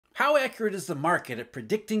how accurate is the market at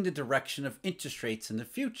predicting the direction of interest rates in the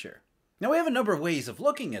future? Now, we have a number of ways of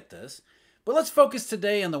looking at this, but let's focus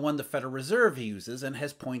today on the one the Federal Reserve uses and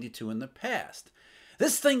has pointed to in the past.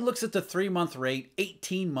 This thing looks at the 3-month rate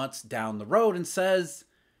 18 months down the road and says,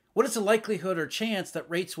 what is the likelihood or chance that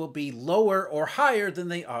rates will be lower or higher than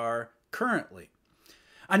they are currently?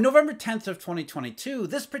 On November 10th of 2022,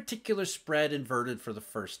 this particular spread inverted for the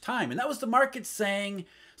first time, and that was the market saying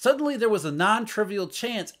suddenly there was a non-trivial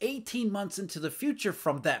chance 18 months into the future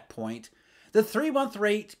from that point, the 3-month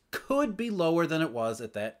rate could be lower than it was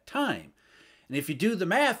at that time. And if you do the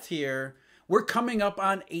math here, we're coming up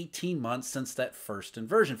on 18 months since that first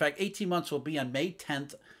inversion. In fact, 18 months will be on May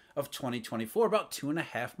 10th of 2024, about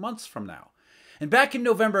 2.5 months from now. And back in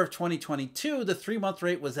November of 2022, the 3-month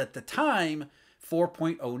rate was at the time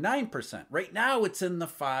 4.09%. Right now, it's in the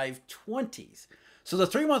 520s. So the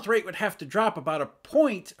 3-month rate would have to drop about a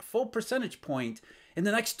full percentage point in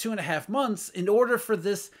the next 2.5 months in order for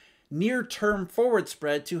this near-term forward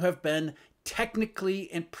spread to have been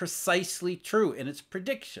technically and precisely true in its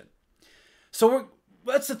prediction. So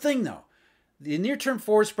that's the thing, though. The near-term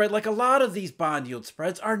forward spread, like a lot of these bond yield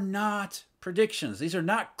spreads, are not predictions. These are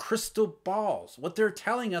not crystal balls. What they're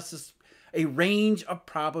telling us is a range of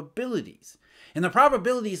probabilities. And the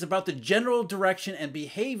probability is about the general direction and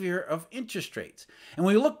behavior of interest rates. And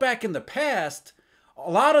when we look back in the past, a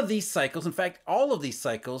lot of these cycles, in fact, all of these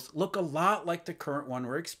cycles, look a lot like the current one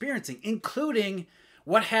we're experiencing, including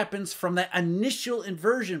what happens from that initial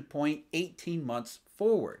inversion point 18 months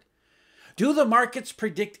forward. Do the markets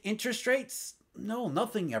predict interest rates? No,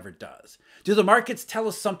 nothing ever does. Do the markets tell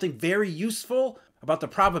us something very useful about the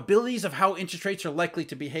probabilities of how interest rates are likely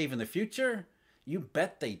to behave in the future? You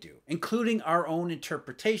bet they do, including our own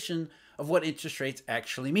interpretation of what interest rates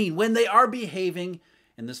actually mean when they are behaving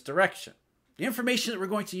in this direction. The information that we're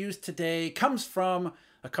going to use today comes from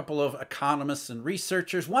a couple of economists and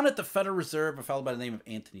researchers, one at the Federal Reserve, a fellow by the name of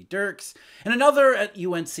Anthony Dirks, and another at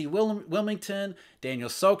UNC Wilmington, Daniel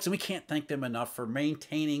Sokes, and we can't thank them enough for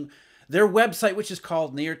maintaining their website, which is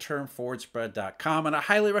called neartermforwardspread.com, and I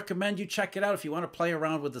highly recommend you check it out if you want to play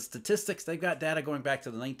around with the statistics. They've got data going back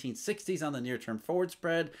to the 1960s on the near-term forward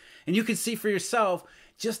spread, and you can see for yourself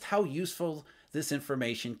just how useful this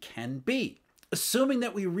information can be, assuming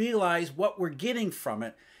that we realize what we're getting from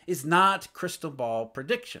it is not crystal ball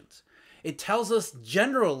predictions. It tells us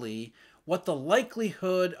generally what the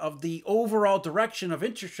likelihood of the overall direction of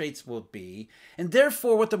interest rates will be, and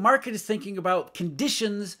therefore what the market is thinking about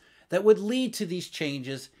conditions that would lead to these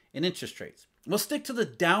changes in interest rates. We'll stick to the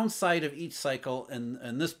downside of each cycle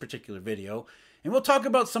in this particular video, and we'll talk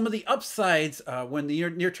about some of the upsides when the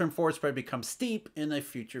near-term forward spread becomes steep in a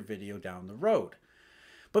future video down the road.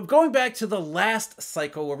 But going back to the last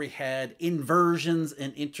cycle where we had inversions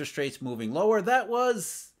in interest rates moving lower, that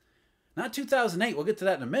was not 2008, we'll get to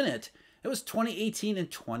that in a minute, it was 2018 and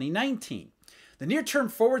 2019. The near-term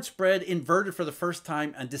forward spread inverted for the first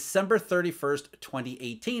time on December 31st,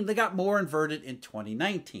 2018. They got more inverted in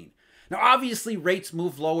 2019. Now, obviously, rates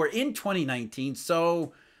moved lower in 2019,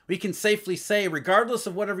 so we can safely say, regardless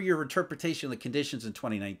of whatever your interpretation of the conditions in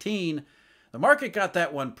 2019, the market got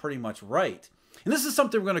that one pretty much right. And this is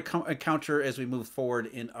something we're going to encounter as we move forward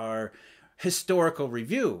in our historical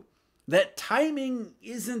review, that timing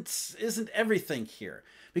isn't everything here.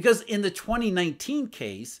 Because in the 2019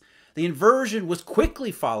 case, the inversion was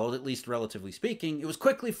quickly followed, at least relatively speaking, it was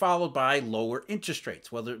quickly followed by lower interest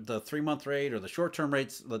rates, whether the 3-month rate or the short-term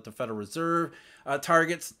rates that the Federal Reserve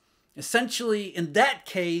targets. Essentially, in that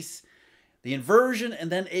case, the inversion and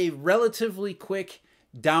then a relatively quick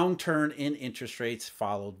downturn in interest rates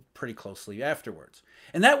followed pretty closely afterwards.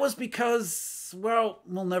 And that was because, well,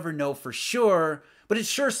 we'll never know for sure, but it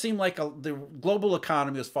sure seemed like the global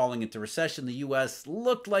economy was falling into recession. The U.S.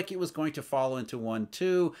 looked like it was going to fall into one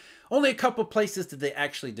too. Only a couple places did they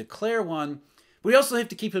actually declare one. But we also have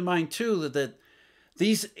to keep in mind too that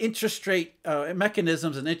these interest rate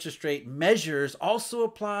mechanisms and interest rate measures also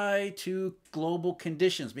apply to global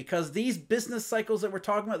conditions, because these business cycles that we're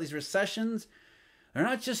talking about, these recessions, they're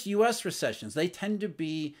not just U.S. recessions. They tend to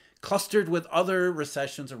be clustered with other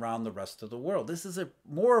recessions around the rest of the world. This is a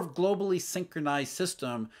more globally synchronized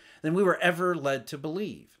system than we were ever led to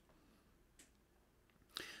believe.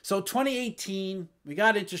 So 2018, we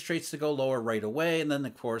got interest rates to go lower right away. And then,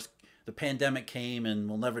 of course, the pandemic came, and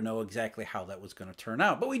we'll never know exactly how that was going to turn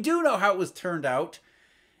out. But we do know how it was turned out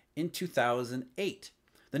in 2008.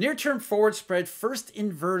 The near-term forward spread first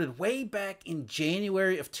inverted way back in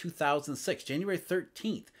January of 2006, January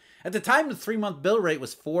 13th. At the time, the 3-month bill rate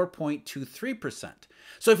was 4.23%.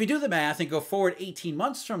 So if you do the math and go forward 18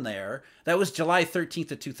 months from there, that was July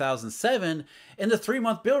 13th of 2007, and the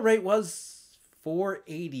 3-month bill rate was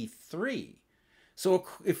 483. So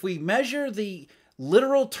if we measure the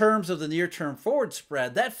literal terms of the near-term forward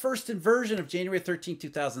spread, that first inversion of January 13,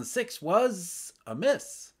 2006 was a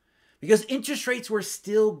miss because interest rates were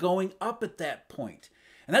still going up at that point.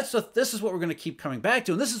 And this is what we're going to keep coming back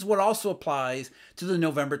to. And this is what also applies to the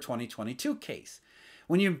November 2022 case.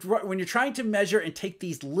 When you're trying to measure and take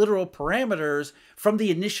these literal parameters from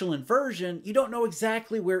the initial inversion, you don't know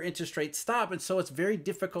exactly where interest rates stop. And so it's very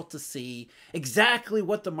difficult to see exactly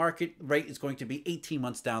what the market rate is going to be 18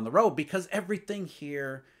 months down the road because everything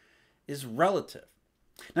here is relative.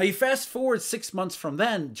 Now you fast forward 6 months from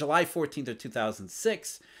then, July 14th of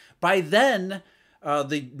 2006. By then,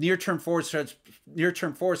 the near-term forward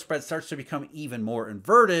spread starts to become even more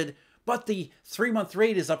inverted, but the 3-month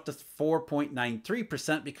rate is up to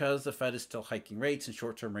 4.93% because the Fed is still hiking rates and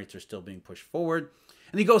short-term rates are still being pushed forward.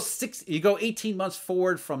 And you go 18 months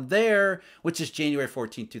forward from there, which is January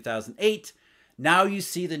 14, 2008. Now you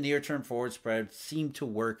see the near-term forward spread seem to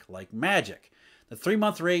work like magic. The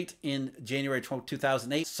 3-month rate in January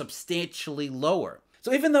 2008 substantially lower.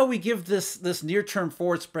 So even though we give this near-term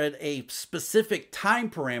forward spread a specific time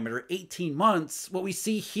parameter, 18 months, what we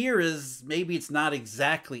see here is maybe it's not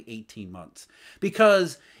exactly 18 months.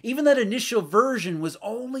 Because even that initial version was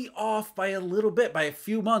only off by a little bit, by a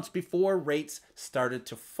few months before rates started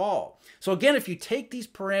to fall. So again, if you take these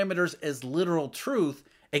parameters as literal truth,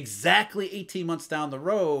 exactly 18 months down the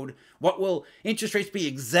road, what will interest rates be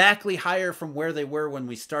exactly higher from where they were when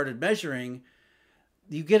we started measuring?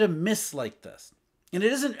 You get a miss like this. And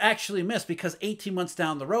it isn't actually a miss because 18 months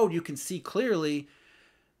down the road, you can see clearly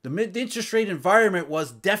the interest rate environment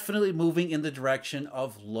was definitely moving in the direction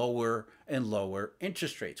of lower and lower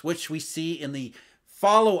interest rates, which we see in the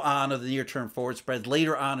follow-on of the near-term forward spread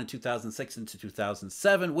later on in 2006 into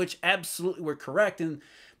 2007, which absolutely were correct and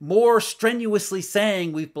more strenuously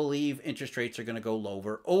saying we believe interest rates are going to go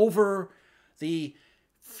lower over the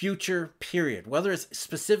future period, whether it's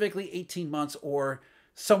specifically 18 months or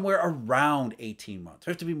somewhere around 18 months.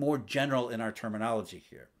 We have to be more general in our terminology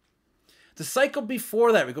here. The cycle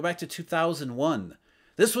before that, we go back to 2001.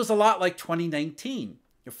 This was a lot like 2019.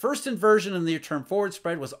 The first inversion in the near-term forward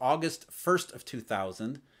spread was August 1st of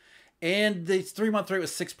 2000, and the 3-month rate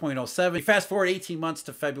was 6.07. You fast forward 18 months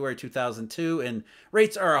to February 2002, and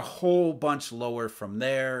rates are a whole bunch lower from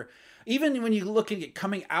there. Even when you look at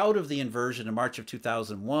coming out of the inversion in March of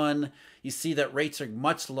 2001, you see that rates are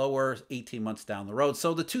much lower 18 months down the road.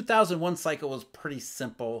 So the 2001 cycle was pretty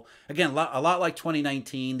simple. Again, a lot like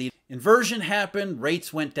 2019. The inversion happened,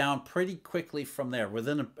 rates went down pretty quickly from there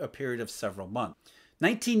within a period of several months.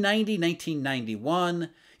 1990, 1991,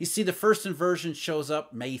 you see the first inversion shows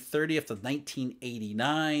up May 30th of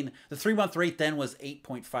 1989. The 3-month rate then was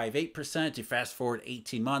 8.58%. You fast forward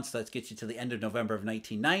 18 months, that gets you to the end of November of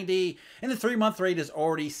 1990. And the 3-month rate is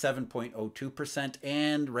already 7.02%,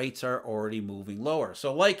 and rates are already moving lower.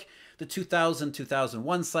 So like the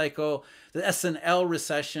 2000-2001 cycle, the S&L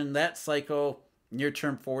recession, that cycle,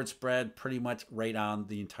 near-term forward spread pretty much right on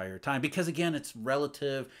the entire time. Because again, it's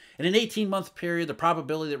relative. In an 18-month period, the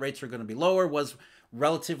probability that rates are going to be lower was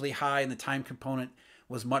relatively high, and the time component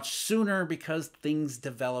was much sooner because things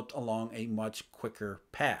developed along a much quicker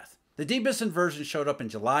path. The DBIS inversion showed up in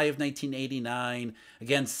July of 1989,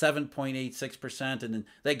 again 7.86%, and then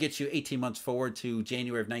that gets you 18 months forward to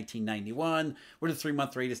January of 1991, where the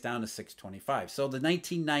 3-month rate is down to 6.25. So the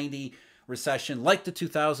 1990 recession, like the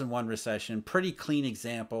 2001 recession, pretty clean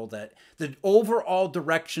example that the overall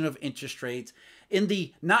direction of interest rates in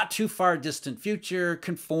the not too far distant future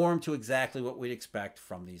conform to exactly what we'd expect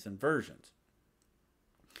from these inversions.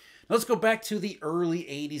 Now let's go back to the early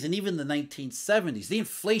 80s and even the 1970s, the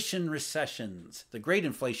inflation recessions, the great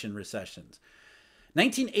inflation recessions.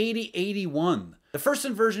 1980-81. The first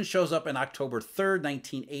inversion shows up in October 3rd,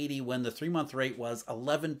 1980, when the 3-month rate was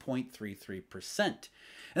 11.33%.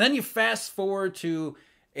 And then you fast forward to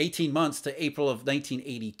 18 months to April of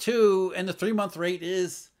 1982, and the 3-month rate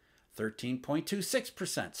is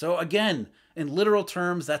 13.26%. So again, in literal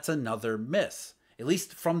terms, that's another miss, at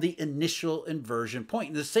least from the initial inversion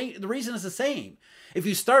point. The reason is the same. If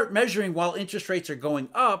you start measuring while interest rates are going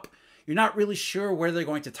up, you're not really sure where they're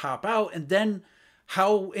going to top out, and then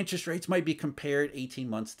how interest rates might be compared 18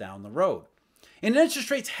 months down the road. And interest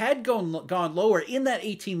rates had gone lower in that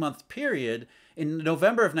 18-month period in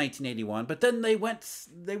November of 1981, but then they went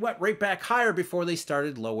right back higher before they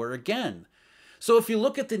started lower again. So if you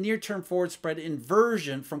look at the near-term forward spread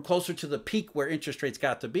inversion from closer to the peak where interest rates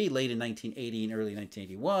got to be late in 1980 and early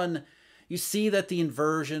 1981, you see that the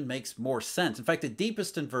inversion makes more sense. In fact, the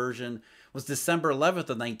deepest inversion was December 11th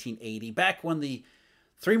of 1980, back when the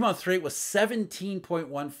 3-month rate was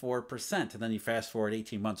 17.14%. And then you fast forward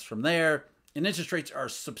 18 months from there, and interest rates are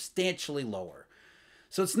substantially lower.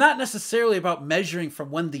 So it's not necessarily about measuring from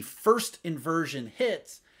when the first inversion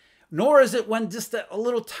hits, nor is it when just a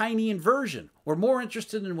little tiny inversion. We're more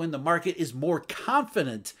interested in when the market is more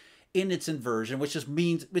confident in its inversion, which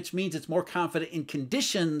means it's more confident in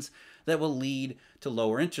conditions that will lead to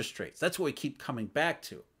lower interest rates. That's what we keep coming back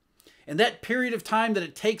to. And that period of time that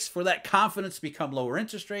it takes for that confidence to become lower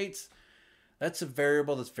interest rates, that's a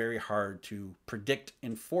variable that's very hard to predict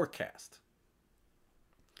and forecast.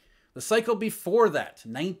 The cycle before that,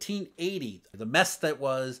 1980, the mess that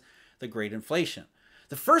was the Great Inflation.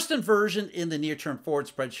 The first inversion in the near-term forward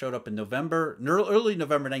spread showed up in early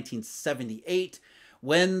November 1978,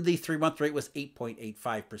 when the 3-month rate was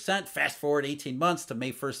 8.85%. Fast forward 18 months to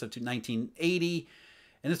May 1st of 1980,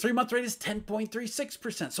 and the 3-month rate is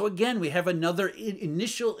 10.36%. So again, we have another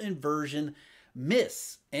initial inversion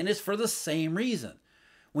miss, and it's for the same reason.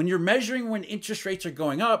 When you're measuring when interest rates are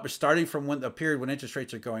going up, or starting from the period when interest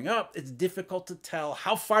rates are going up, it's difficult to tell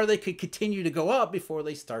how far they could continue to go up before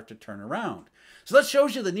they start to turn around. So that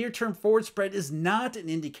shows you the near-term forward spread is not an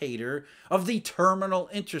indicator of the terminal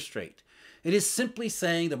interest rate. It is simply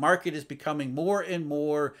saying the market is becoming more and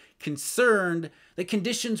more concerned that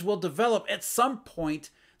conditions will develop at some point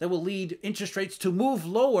that will lead interest rates to move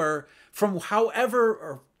lower from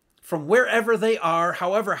wherever they are,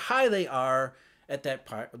 however high they are at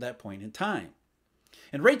that point in time.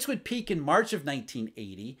 And rates would peak in March of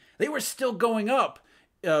 1980. They were still going up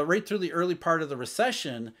right through the early part of the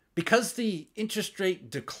recession because the interest rate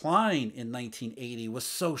decline in 1980 was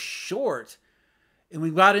so short. And we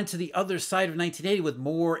got into the other side of 1980 with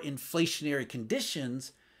more inflationary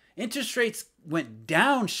conditions. Interest rates went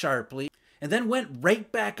down sharply and then went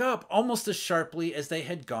right back up almost as sharply as they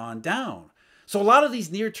had gone down. So a lot of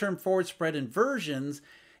these near-term forward spread inversions,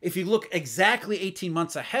 if you look exactly 18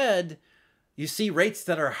 months ahead, you see rates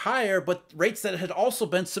that are higher, but rates that had also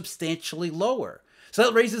been substantially lower. So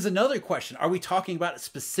that raises another question. Are we talking about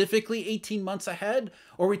specifically 18 months ahead?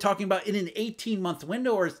 Or are we talking about in an 18-month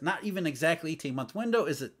window, or it's not even exactly 18-month window?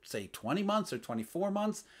 Is it, say, 20 months or 24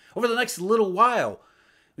 months? Over the next little while,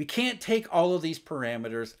 we can't take all of these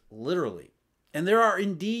parameters literally. And there are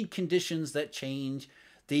indeed conditions that change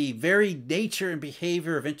the very nature and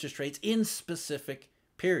behavior of interest rates in specific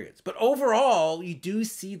periods. But overall, you do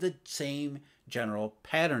see the same general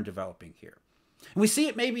pattern developing here. And we see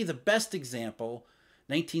it maybe the best example,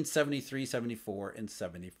 1973, 74, and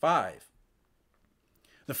 75.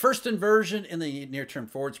 The first inversion in the near-term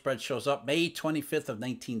forward spread shows up May 25th of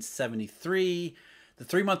 1973. The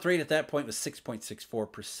 3-month rate at that point was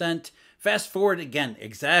 6.64%. Fast forward again,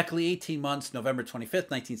 exactly 18 months, November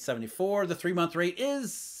 25th, 1974. The 3-month rate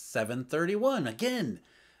is 7.31. Again,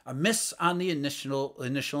 a miss on the initial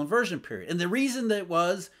inversion period. And the reason that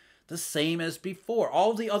was the same as before,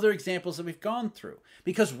 all the other examples that we've gone through,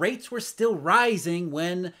 because rates were still rising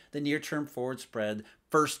when the near-term forward spread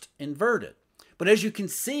first inverted. But as you can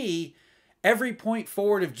see, every point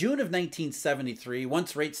forward of June of 1973,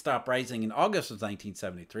 once rates stopped rising in August of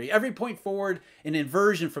 1973, every point forward in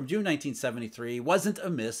inversion from June 1973 wasn't a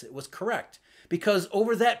miss, it was correct. Because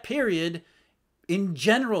over that period, in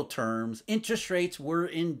general terms, interest rates were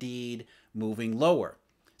indeed moving lower.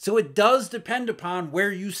 So it does depend upon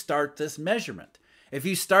where you start this measurement. If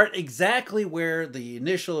you start exactly where the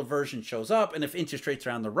initial inversion shows up, and if interest rates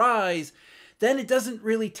are on the rise, then it doesn't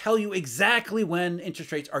really tell you exactly when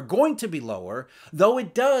interest rates are going to be lower, though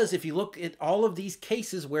it does, if you look at all of these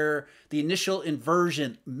cases where the initial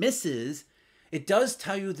inversion misses, it does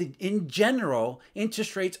tell you that in general,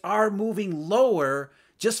 interest rates are moving lower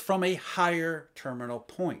just from a higher terminal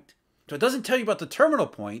point. So it doesn't tell you about the terminal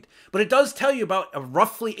point, but it does tell you about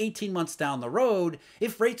roughly 18 months down the road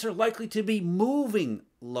if rates are likely to be moving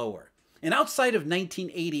lower. And outside of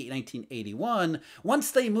 1980, 1981,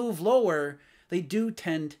 once they move lower, they do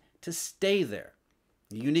tend to stay there.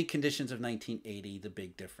 The unique conditions of 1980, the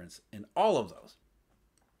big difference in all of those.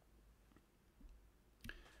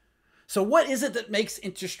 So what is it that makes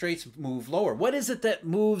interest rates move lower? What is it that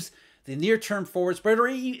moves the near-term forward spread, or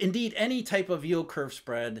indeed any type of yield curve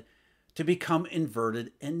spread, to become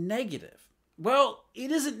inverted and negative? Well,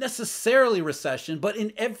 it isn't necessarily recession, but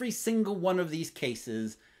in every single one of these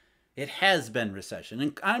cases, it has been recession.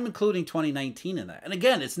 And I'm including 2019 in that. And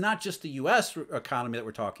again, it's not just the US economy that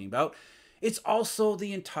we're talking about. It's also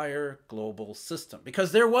the entire global system,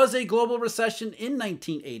 because there was a global recession in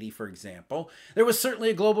 1980, for example. There was certainly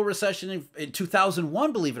a global recession in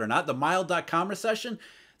 2001, believe it or not, the mild .com recession.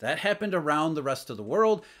 That happened around the rest of the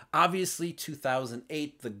world. Obviously,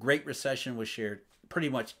 2008, the Great Recession was shared pretty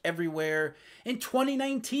much everywhere. In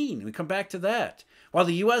 2019, we come back to that. While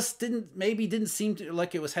the U.S. didn't seem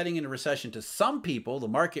like it was heading into recession to some people, the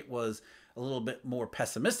market was a little bit more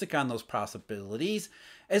pessimistic on those possibilities,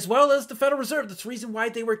 as well as the Federal Reserve. That's the reason why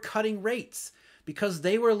they were cutting rates, because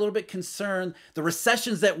they were a little bit concerned the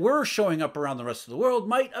recessions that were showing up around the rest of the world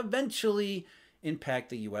might eventually impact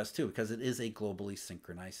the U.S. too, because it is a globally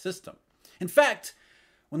synchronized system. In fact,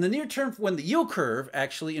 when the yield curve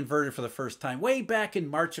actually inverted for the first time way back in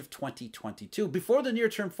March of 2022, before the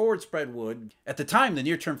near-term forward spread would, at the time the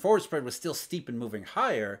near-term forward spread was still steep and moving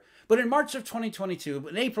higher, but in March of 2022,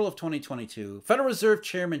 in April of 2022, Federal Reserve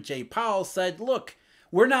Chairman Jay Powell said, look,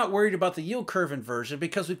 we're not worried about the yield curve inversion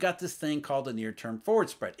because we've got this thing called the near-term forward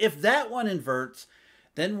spread. If that one inverts,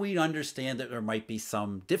 then we understand that there might be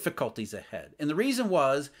some difficulties ahead. And the reason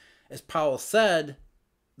was, as Powell said,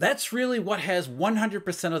 that's really what has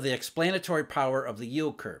 100% of the explanatory power of the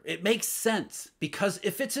yield curve. It makes sense, because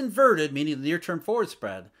if it's inverted, meaning the near-term forward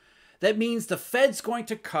spread, that means the Fed's going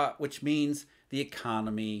to cut, which means the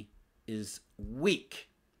economy is weak.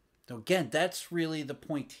 So again, that's really the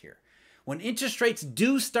point here. When interest rates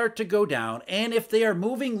do start to go down, and if they are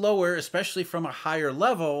moving lower, especially from a higher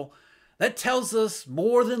level, that tells us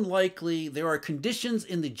more than likely there are conditions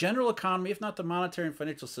in the general economy, if not the monetary and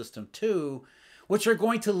financial system too, which are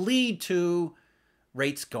going to lead to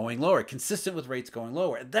rates going lower, consistent with rates going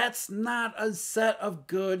lower. That's not a set of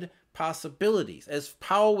good possibilities. As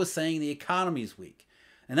Powell was saying, the economy is weak.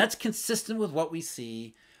 And that's consistent with what we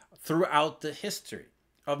see throughout the history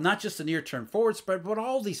of not just the near-term forward spread, but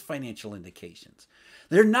all these financial indications.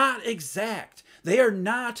 They're not exact. They are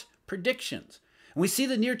not predictions. And we see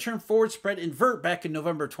the near-term forward spread invert back in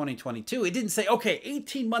November 2022. It didn't say, okay,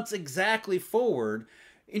 18 months exactly forward,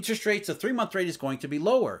 interest rates, the 3-month rate is going to be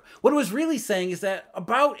lower. What it was really saying is that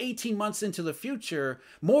about 18 months into the future,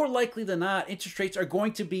 more likely than not, interest rates are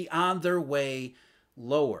going to be on their way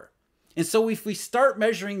lower. And so if we start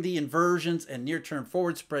measuring the inversions and near-term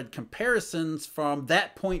forward spread comparisons from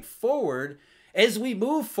that point forward, as we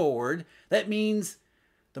move forward, that means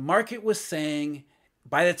the market was saying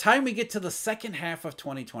by the time we get to the second half of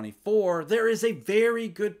 2024, there is a very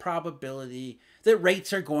good probability that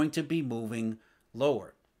rates are going to be moving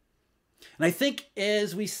lower. And I think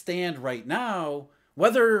as we stand right now,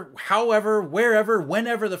 however, wherever,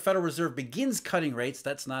 whenever the Federal Reserve begins cutting rates,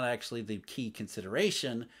 that's not actually the key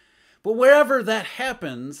consideration. But wherever that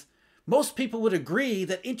happens, most people would agree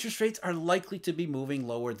that interest rates are likely to be moving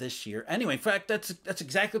lower this year. Anyway, in fact, that's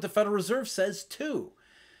exactly what the Federal Reserve says too.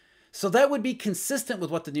 So that would be consistent with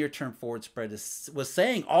what the near-term forward spread was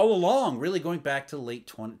saying all along, really going back to late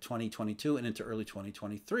 2022 and into early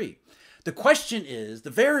 2023. The question is, the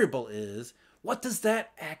variable is, what does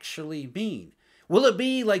that actually mean? Will it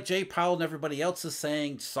be like Jay Powell and everybody else is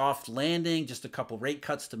saying, soft landing, just a couple rate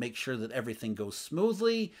cuts to make sure that everything goes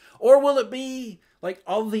smoothly? Or will it be like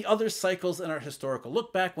all the other cycles in our historical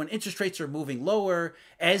look back when interest rates are moving lower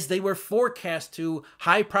as they were forecast to,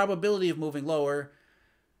 high probability of moving lower,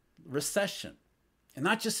 recession? And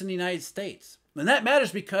not just in the United States. And that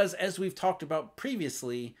matters because, as we've talked about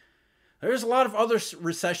previously, there's a lot of other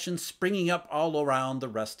recessions springing up all around the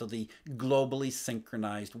rest of the globally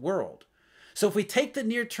synchronized world. So if we take the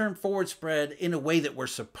near-term forward spread in a way that we're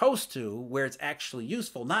supposed to, where it's actually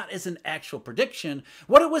useful, not as an actual prediction,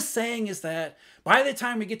 what it was saying is that by the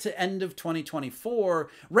time we get to end of 2024,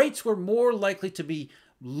 rates were more likely to be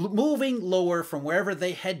moving lower from wherever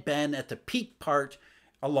they had been at the peak part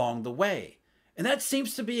along the way. And that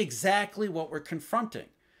seems to be exactly what we're confronting.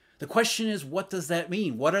 The question is, what does that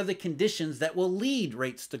mean? What are the conditions that will lead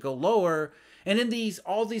rates to go lower? And in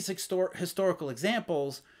all these historical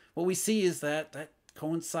examples, what we see is that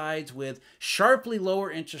coincides with sharply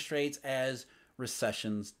lower interest rates as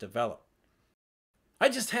recessions develop. I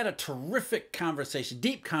just had a terrific conversation,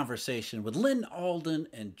 deep conversation with Lynn Alden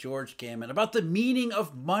and George Gammon about the meaning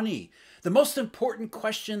of money, the most important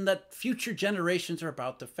question that future generations are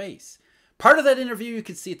about to face. Part of that interview you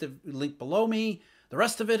can see at the link below me. The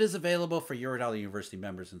rest of it is available for Eurodollar University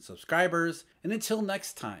members and subscribers. And until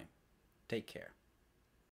next time, take care.